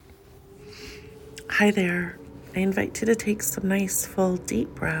Hi there. I invite you to take some nice, full,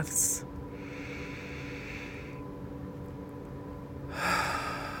 deep breaths.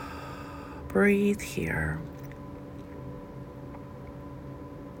 Breathe here.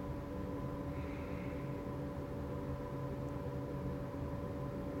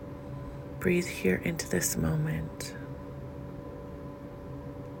 Breathe here into this moment.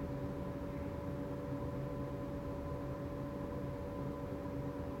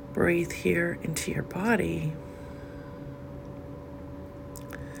 Breathe here into your body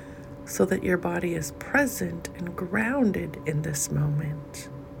so that your body is present and grounded in this moment.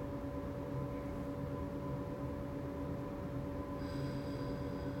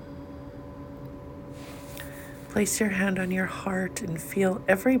 Place your hand on your heart and feel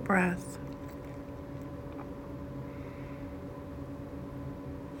every breath.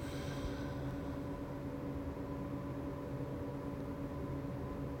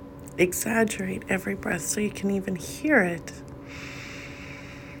 Exaggerate every breath so you can even hear it.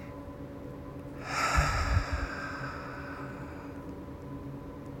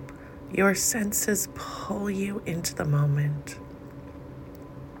 Your senses pull you into the moment.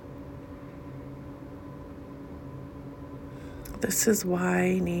 This is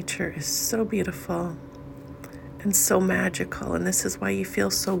why nature is so beautiful and so magical, and this is why you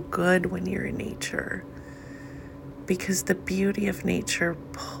feel so good when you're in nature, because the beauty of nature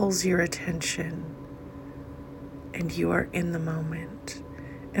pulls your attention and you are in the moment.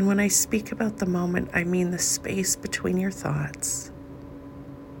 And when I speak about the moment, I mean the space between your thoughts,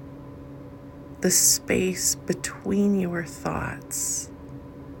 the space between your thoughts,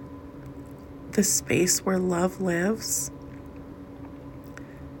 the space where love lives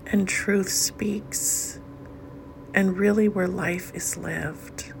and truth speaks, and really where life is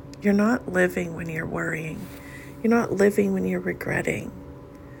lived. You're not living when you're worrying. You're not living when you're regretting.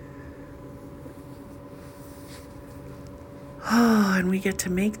 Oh, and we get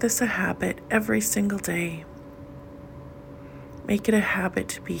to make this a habit every single day. Make it a habit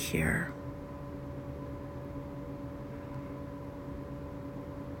to be here.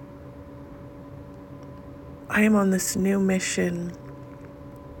 I am on this new mission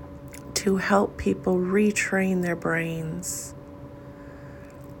to help people retrain their brains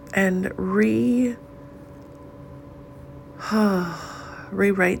and rewrite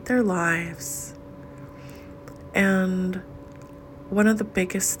their lives. And one of the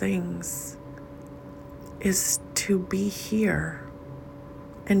biggest things is to be here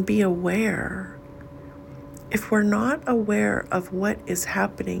and be aware. If we're not aware of what is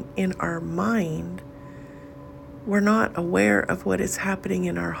happening in our mind, we're not aware of what is happening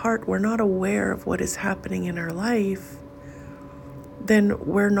in our heart, we're not aware of what is happening in our life, then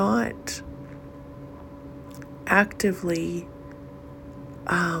we're not actively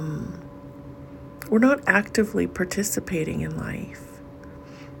participating in life.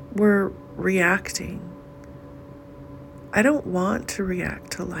 We're reacting. I don't want to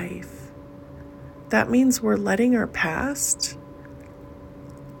react to life. That means we're letting our past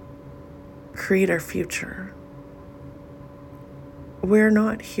create our future. We're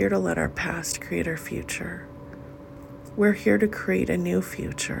not here to let our past create our future. We're here to create a new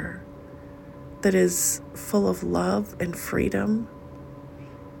future that is full of love and freedom.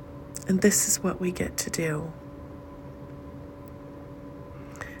 And this is what we get to do.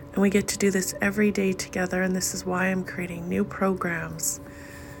 And we get to do this every day together. And this is why I'm creating new programs,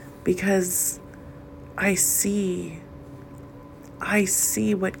 because I see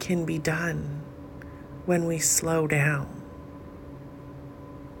what can be done when we slow down.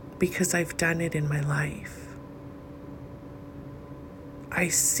 Because I've done it in my life. I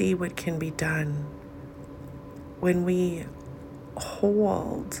see what can be done when we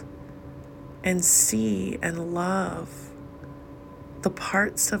hold and see and love the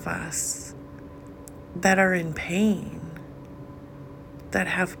parts of us that are in pain, that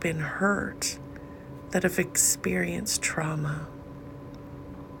have been hurt, that have experienced trauma.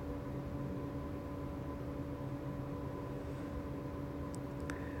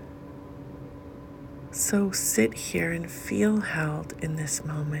 So sit here and feel held in this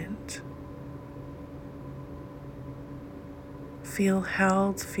moment. Feel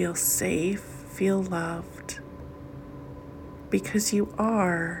held, feel safe, feel loved. Because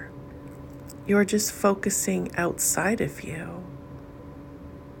you're just focusing outside of you.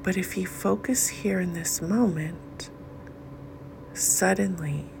 But if you focus here in this moment,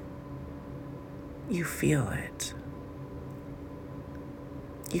 suddenly you feel it.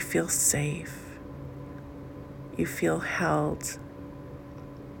 You feel safe. You feel held.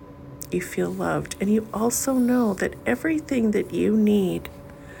 You feel loved. And you also know that everything that you need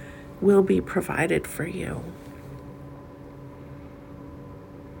will be provided for you.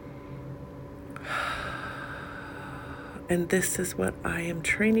 And this is what I am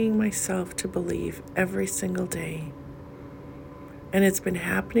training myself to believe every single day. And it's been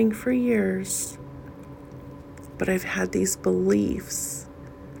happening for years, but I've had these beliefs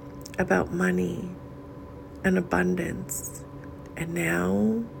about money and abundance. And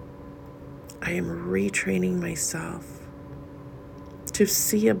now I am retraining myself to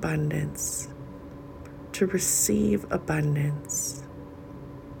see abundance, to receive abundance.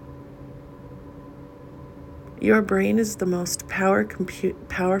 Your brain is the most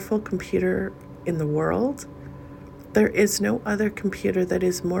powerful computer in the world. There is no other computer that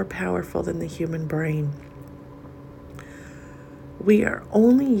is more powerful than the human brain. We are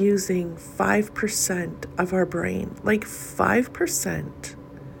only using 5% of our brain, like 5%.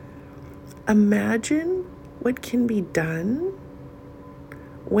 Imagine what can be done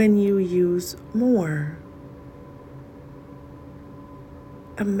when you use more.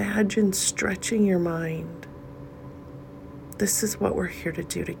 Imagine stretching your mind. This is what we're here to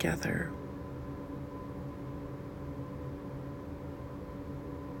do together.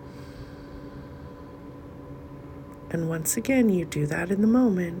 And once again, you do that in the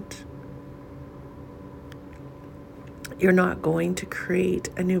moment. You're not going to create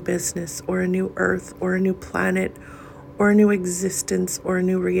a new business or a new earth or a new planet or a new existence or a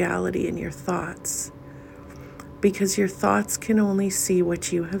new reality in your thoughts, because your thoughts can only see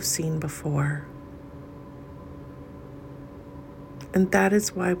what you have seen before. And that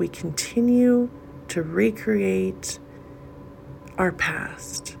is why we continue to recreate our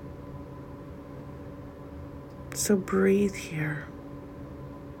past. So breathe here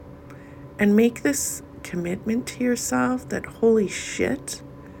and make this commitment to yourself that, holy shit,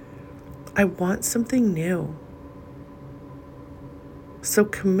 I want something new. So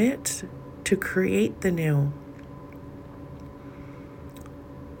commit to create the new.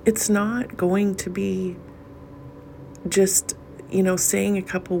 It's not going to be just, saying a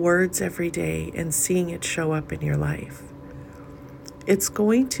couple words every day and seeing it show up in your life. It's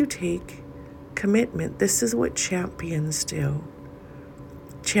going to take commitment. This is what champions do.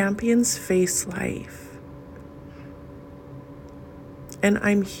 Champions face life. And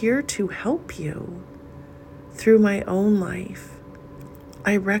I'm here to help you through my own life.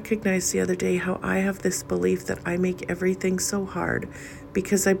 I recognized the other day how I have this belief that I make everything so hard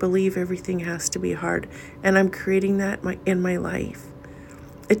because I believe everything has to be hard, and I'm creating that in my life.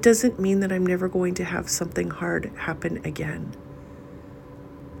 It doesn't mean that I'm never going to have something hard happen again.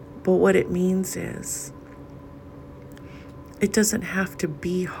 But what it means is it doesn't have to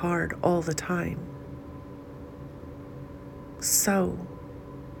be hard all the time. So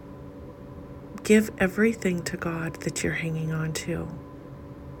give everything to God that you're hanging on to.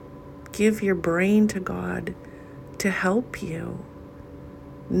 Give your brain to God to help you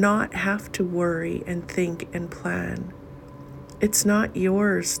not have to worry and think and plan. It's not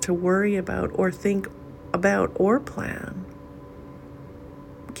yours to worry about or think about or plan.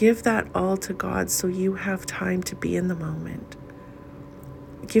 Give that all to God so you have time to be in the moment.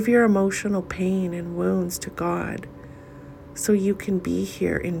 Give your emotional pain and wounds to God so you can be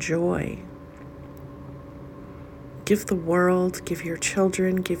here in joy. Give the world, give your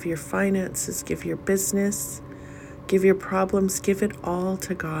children, give your finances, give your business, give your problems, give it all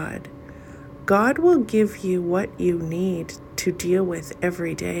to God. God will give you what you need to deal with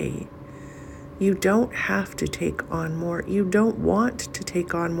every day. You don't have to take on more. You don't want to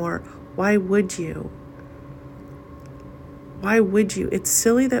take on more. Why would you? Why would you? It's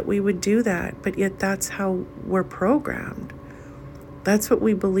silly that we would do that, but yet that's how we're programmed. That's what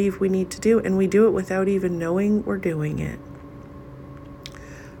we believe we need to do, and we do it without even knowing we're doing it.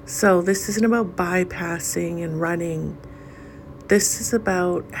 So this isn't about bypassing and running. This is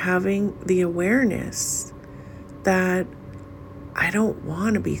about having the awareness that I don't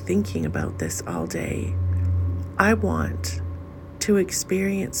want to be thinking about this all day. I want to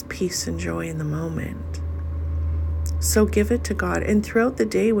experience peace and joy in the moment. So give it to God. And throughout the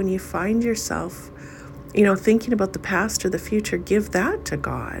day, when you find yourself, thinking about the past or the future, give that to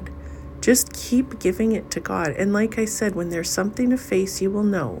God. Just keep giving it to God. And like I said, when there's something to face, you will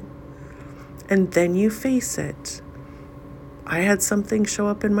know. And then you face it. I had something show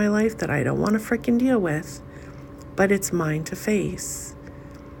up in my life that I don't want to freaking deal with, but it's mine to face.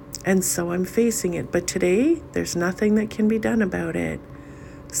 And so I'm facing it. But today, there's nothing that can be done about it.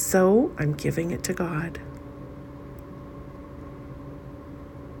 So I'm giving it to God.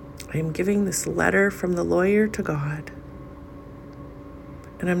 I am giving this letter from the lawyer to God.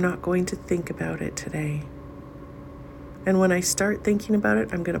 And I'm not going to think about it today. And when I start thinking about it,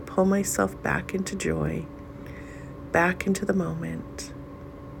 I'm going to pull myself back into joy, back into the moment.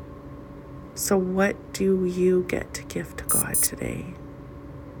 So what do you get to give to God today?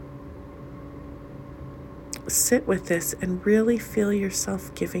 Sit with this and really feel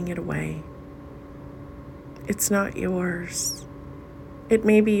yourself giving it away. It's not yours. It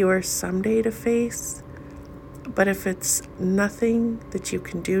may be yours someday to face, but if it's nothing that you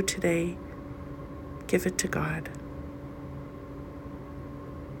can do today, give it to God.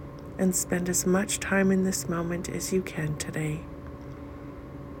 And spend as much time in this moment as you can today.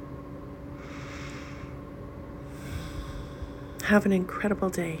 Have an incredible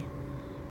day.